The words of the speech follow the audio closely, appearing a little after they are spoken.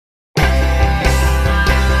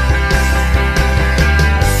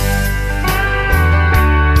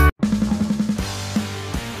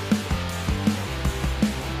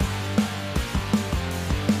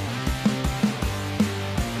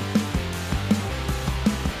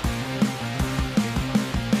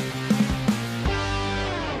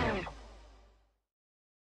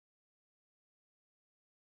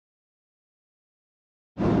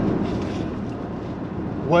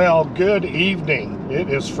Well, good evening. It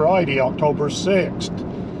is Friday, October 6th.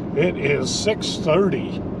 It is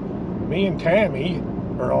 6:30. Me and Tammy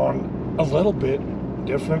are on a little bit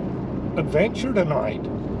different adventure tonight.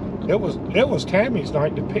 It was Tammy's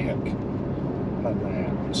night to pick on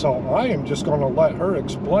that. So I am just going to let her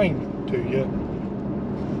explain to you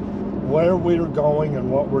where we're going and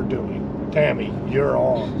what we're doing. Tammy, you're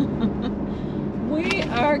on. We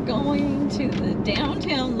are going to the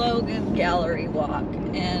downtown Logan gallery walk,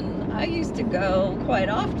 and I used to go quite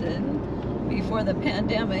often before the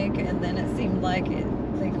pandemic, and then it seemed like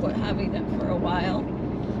they quit having it for a while.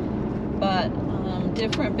 But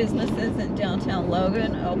different businesses in downtown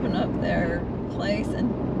Logan open up their place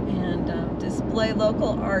and display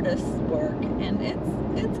local artists' work, and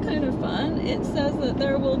it's kind of fun. It says that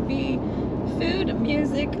there will be food,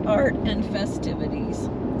 music, art, and festivities.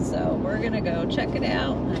 So we're gonna go check it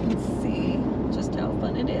out and see just how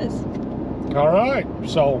fun it is. All right.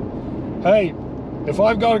 So, hey, if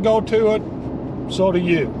I've got to go to it, so do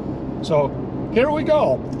you. So here we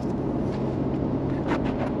go.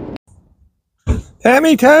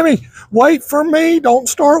 Tammy, wait for me. Don't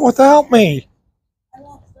start without me. I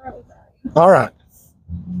won't start without you. All right.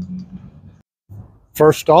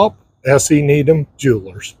 First stop, S.E. Needham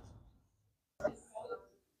Jewelers.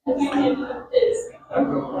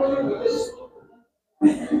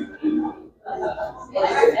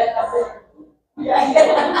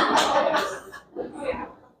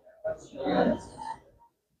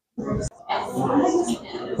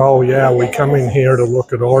 Oh yeah, we come in here to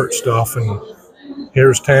look at art stuff, and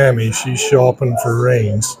here's Tammy. She's shopping for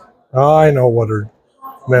rings. I know what her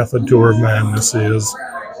method to her madness is.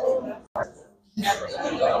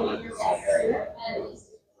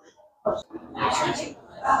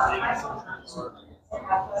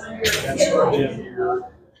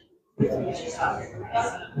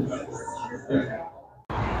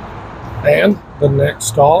 And the next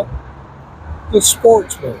stop, the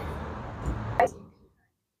Sportsman.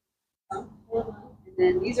 And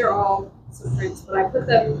then these are all some prints, but I put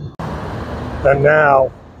them. And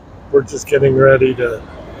now we're just getting ready to,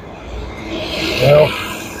 well,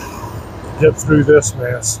 get through this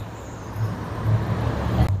mess.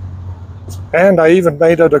 And I even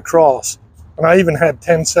made it across, and I even had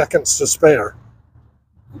 10 seconds to spare.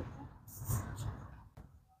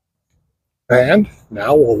 And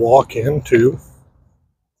now we'll walk into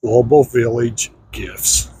Global Village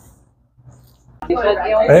Gifts.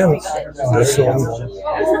 And this one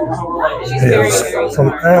is from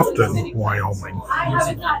Afton, Wyoming.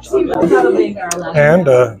 And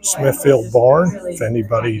a Smithfield barn, if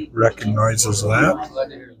anybody recognizes that.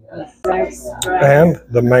 And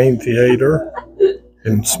the main theater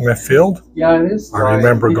in Smithfield. I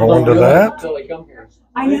remember going to that.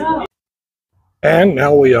 I know. And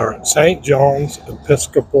now we are at St. John's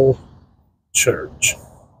Episcopal Church.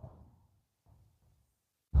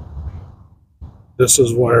 This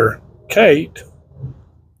is where Kate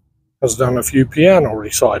has done a few piano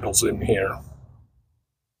recitals in here.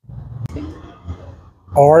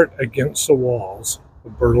 Art Against the Walls, the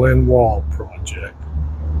Berlin Wall project.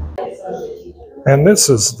 And this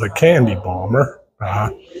is the Candy Bomber.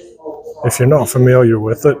 If you're not familiar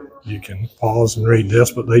with it, you can pause and read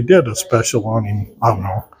this, but they did a special on him, I don't know,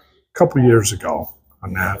 a couple years ago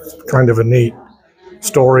on that. It's kind of a neat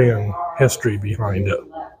story and history behind it.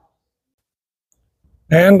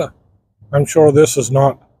 And I'm sure this is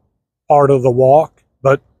not part of the walk,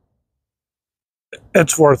 but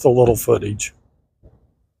it's worth a little footage.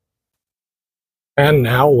 And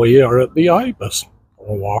now we are at the Ibis.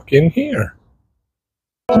 We'll walk in here.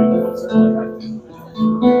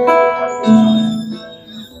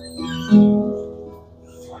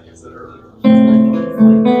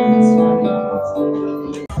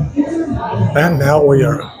 And now we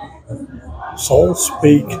are at Soul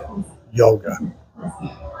Speak Yoga.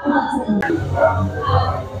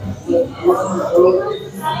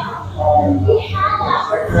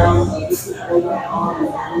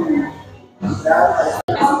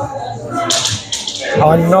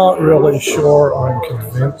 I'm not really sure I'm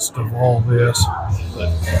convinced of all this,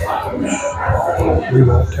 but we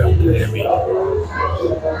won't tell Tammy.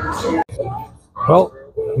 Well,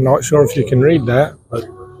 I'm not sure if you can read that, but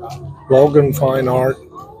Logan Fine Art,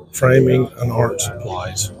 Framing and Art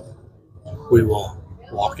Supplies. We will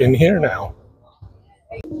walk in here now.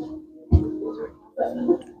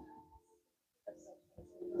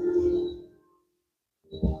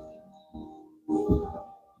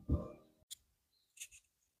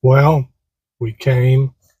 Well, we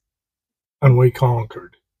came and we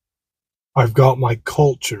conquered. I've got my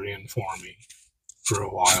culture in for me for a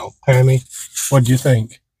while. Tammy, what do you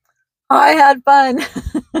think? I had fun.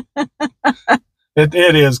 It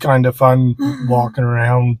is kind of fun walking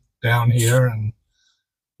around down here and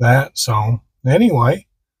that. So anyway,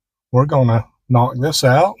 we're gonna knock this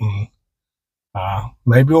out and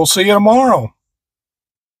maybe we'll see you tomorrow.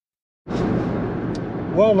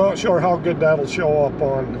 Well, not sure how good that'll show up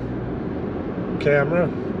on camera,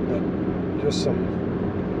 but just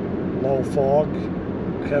some low fog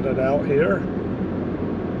headed out here.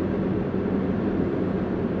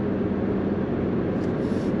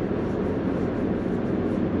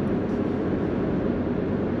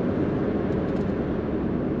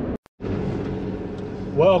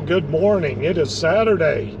 Well, good morning. It is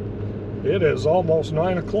Saturday. It is almost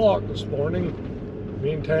 9 o'clock this morning.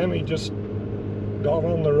 Me and Tammy just got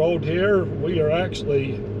on the road here. We are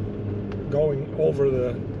actually going over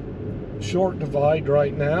the short divide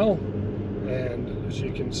right now, and as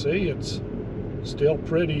you can see, it's still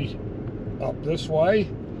pretty up this way,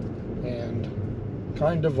 and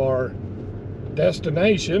kind of our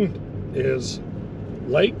destination is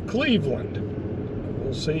Lake Cleveland.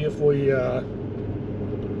 We'll see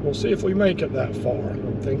if we make it that far.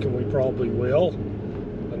 I'm thinking we probably will,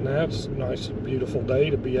 and that's a nice beautiful day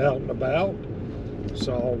to be out and about.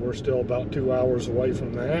 So we're still about 2 hours away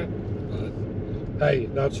from that, but hey,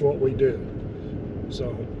 that's what we do.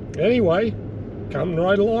 So anyway, come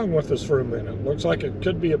right along with us for a minute. Looks like it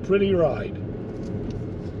could be a pretty ride.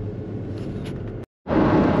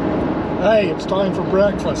 Hey, it's time for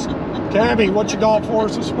breakfast. Tammy, what you got for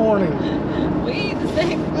us this morning? We eat the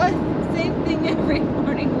same thing every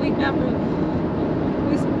morning. We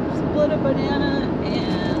split a banana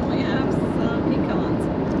and we have some pecans.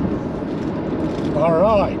 All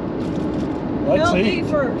right. Let's Healthy eat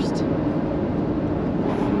first.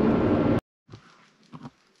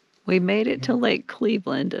 We made it to Lake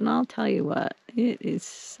Cleveland, and I'll tell you what, it is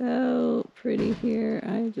so pretty here.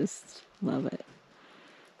 I just love it.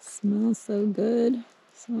 Smells so good.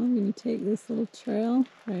 So I'm going to take this little trail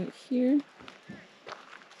right here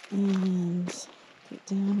and get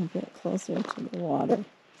down a bit closer to the water.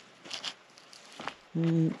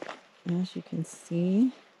 And as you can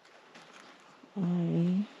see,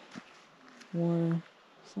 I wore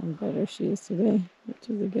some better shoes today, which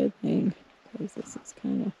is a good thing because this is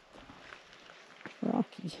kind of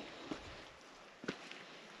rocky.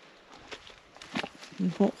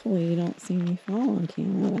 And hopefully you don't see me fall on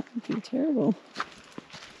camera. That would be terrible.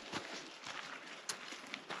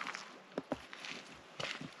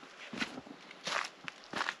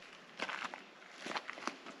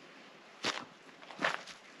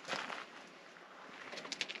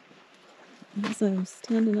 As I'm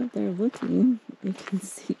standing up there looking, you can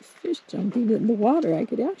see fish jumping in the water. I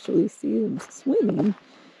could actually see them swimming.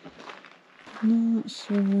 Not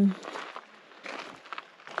sure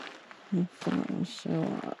if that will show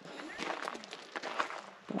up,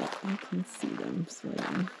 but I can see them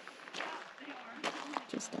swimming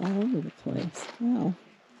just all over the place. Wow,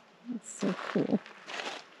 that's so cool.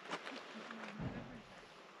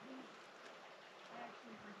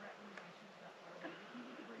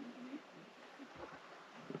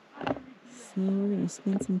 So we're going to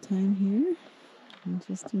spend some time here and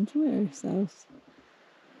just enjoy ourselves.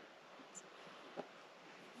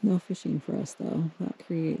 No fishing for us though, that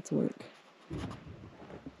creates work.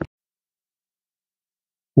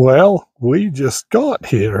 Well, we just got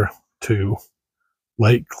here to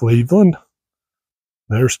Lake Cleveland.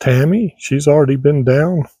 There's Tammy. She's already been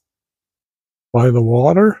down by the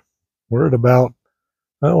water. We're at about,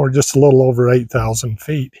 well, we're just a little over 8,000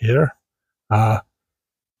 feet here.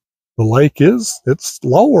 The lake it's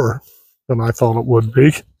lower than I thought it would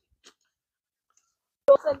be. Said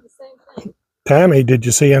the same thing. Tammy, did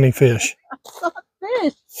you see any fish? I saw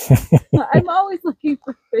fish. I'm always looking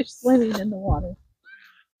for fish swimming in the water.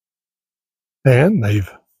 And they've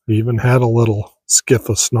even had a little skiff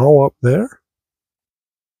of snow up there.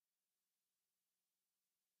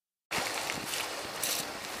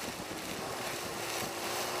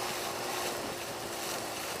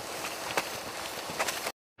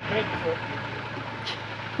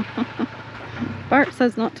 Bart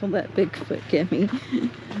says not to let Bigfoot get me.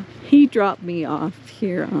 He dropped me off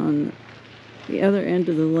here on the other end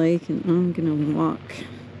of the lake, and I'm gonna walk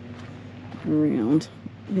around.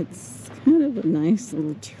 It's kind of a nice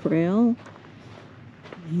little trail,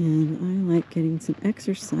 and I like getting some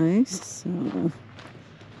exercise, so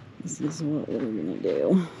this is what we're gonna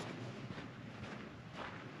do.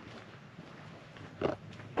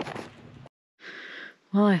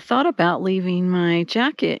 Well, I thought about leaving my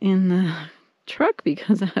jacket in the truck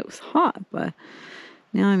because it was hot, but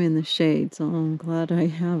now I'm in the shade, so I'm glad I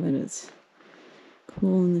have it. It's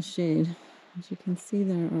cool in the shade. As you can see,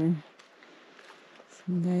 there are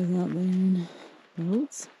Some guys out there in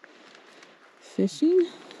boats fishing.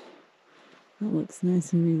 That looks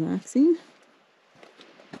nice and relaxing.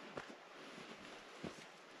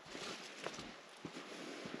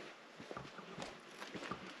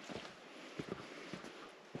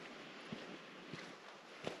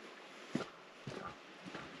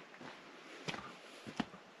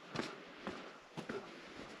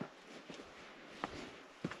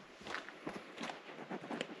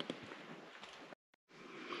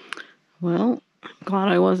 Well, I'm glad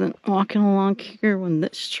I wasn't walking along here when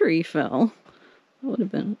this tree fell. That would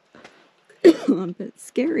have been a bit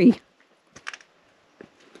scary.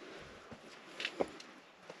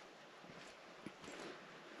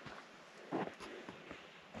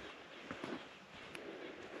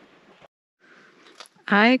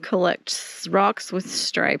 I collect rocks with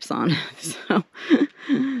stripes on it. So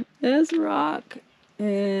this rock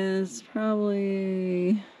is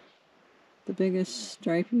probably the biggest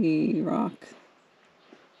stripy rock.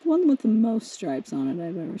 The one with the most stripes on it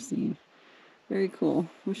I've ever seen. Very cool.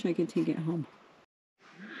 Wish I could take it home.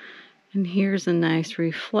 And here's a nice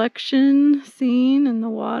reflection scene in the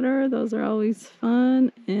water. Those are always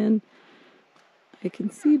fun. And I can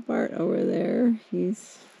see Bart over there.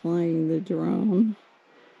 He's flying the drone.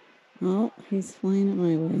 Oh, he's flying it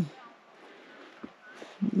my way. I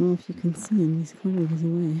don't know if you can see him. He's quite a ways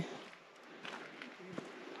away.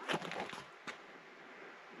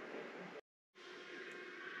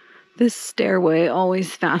 This stairway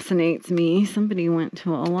always fascinates me. Somebody went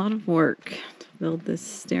to a lot of work to build this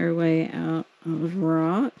stairway out of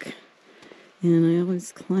rock. And I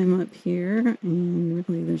always climb up here, and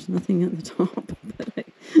really there's nothing at the top, but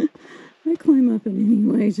I climb up it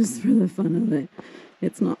anyway just for the fun of it.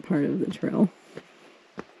 It's not part of the trail.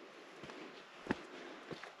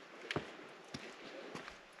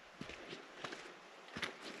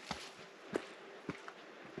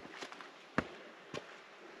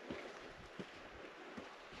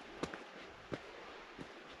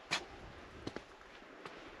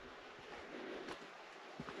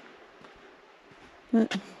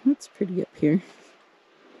 But that's pretty up here.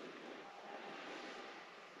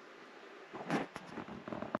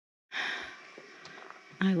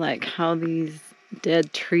 I like how these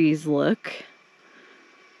dead trees look.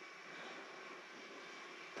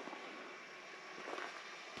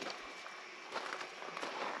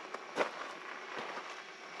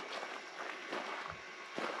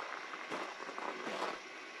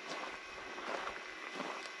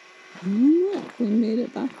 And look, we made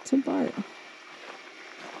it back to Bart.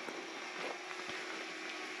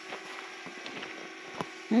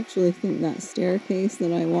 I actually think that staircase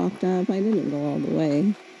that I walked up, I didn't go all the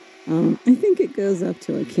way. I think it goes up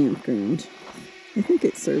to a campground. I think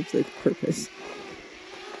it serves a purpose.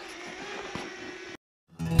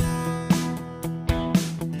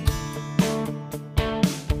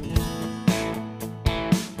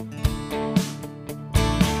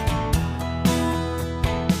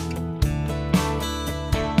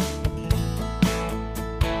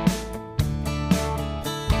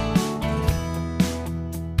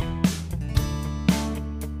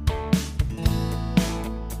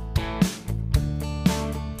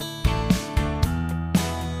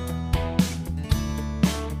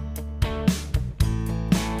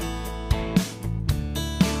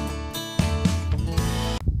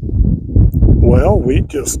 Well, we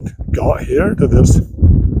just got here to this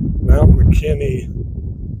Mount McKinney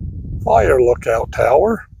fire lookout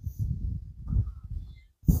tower.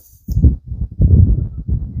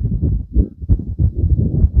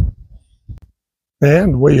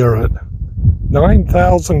 And we are at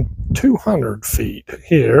 9,200 feet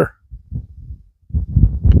here.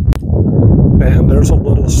 And there's a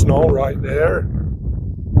little snow right there.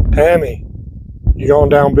 Tammy, you going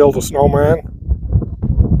down and build a snowman?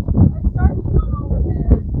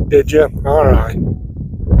 Did you? All right.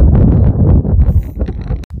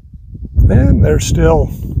 And there's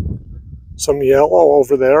still some yellow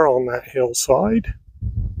over there on that hillside.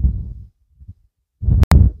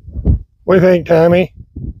 What do you think, Tammy?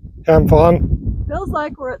 Having fun? Feels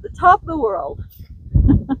like we're at the top of the world.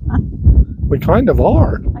 We kind of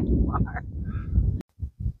are.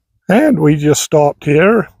 And we just stopped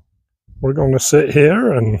here. We're going to sit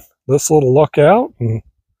here and this little lookout and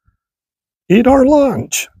eat our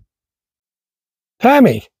lunch.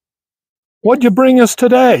 Tammy, what'd you bring us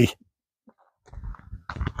today?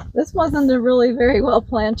 This wasn't a really very well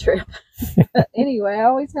planned trip. But anyway, I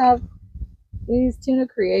always have these tuna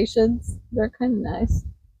creations. They're kind of nice.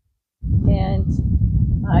 And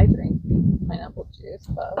I drink pineapple juice,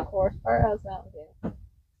 but of course, Bart has Mountain Dew.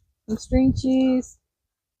 Some string cheese.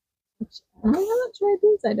 I haven't tried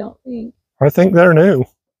these, I don't think. I think they're new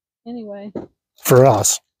Anyway, for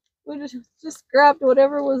us. we just grabbed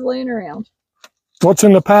whatever was laying around. What's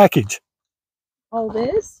in the package? Oh,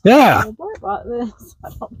 this? Yeah, Oh, boy, bought this. I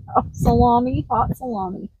don't know. Salami, hot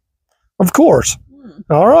salami. of course. Mm.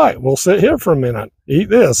 All right, we'll sit here for a minute. Eat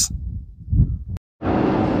this.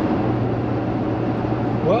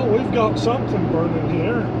 Well, we've got something burning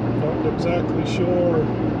here. Not exactly sure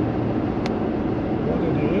what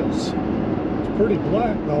it is. It's pretty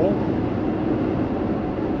black though.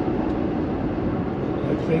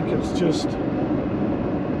 I think it's just...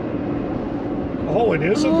 Oh, it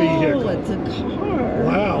is a vehicle. Oh, it's a car.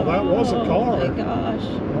 Wow, that was a car. Oh my gosh.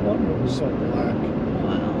 No wonder it was so black.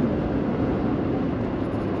 Wow.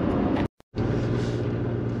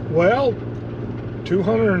 Well,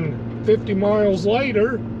 250 miles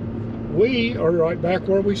later, we are right back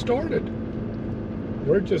where we started.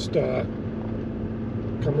 We're just coming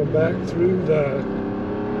back through the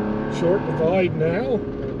short divide now.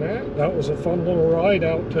 And that was a fun little ride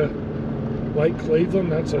out to Lake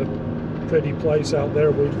Cleveland. That's a pretty place out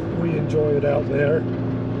there. We enjoy it out there.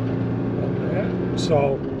 And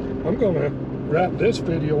so I'm going to wrap this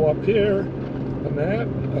video up here. And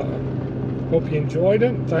hope you enjoyed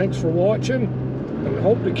it. Thanks for watching, and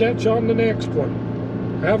hope to catch you on the next one.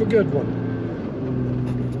 Have a good one.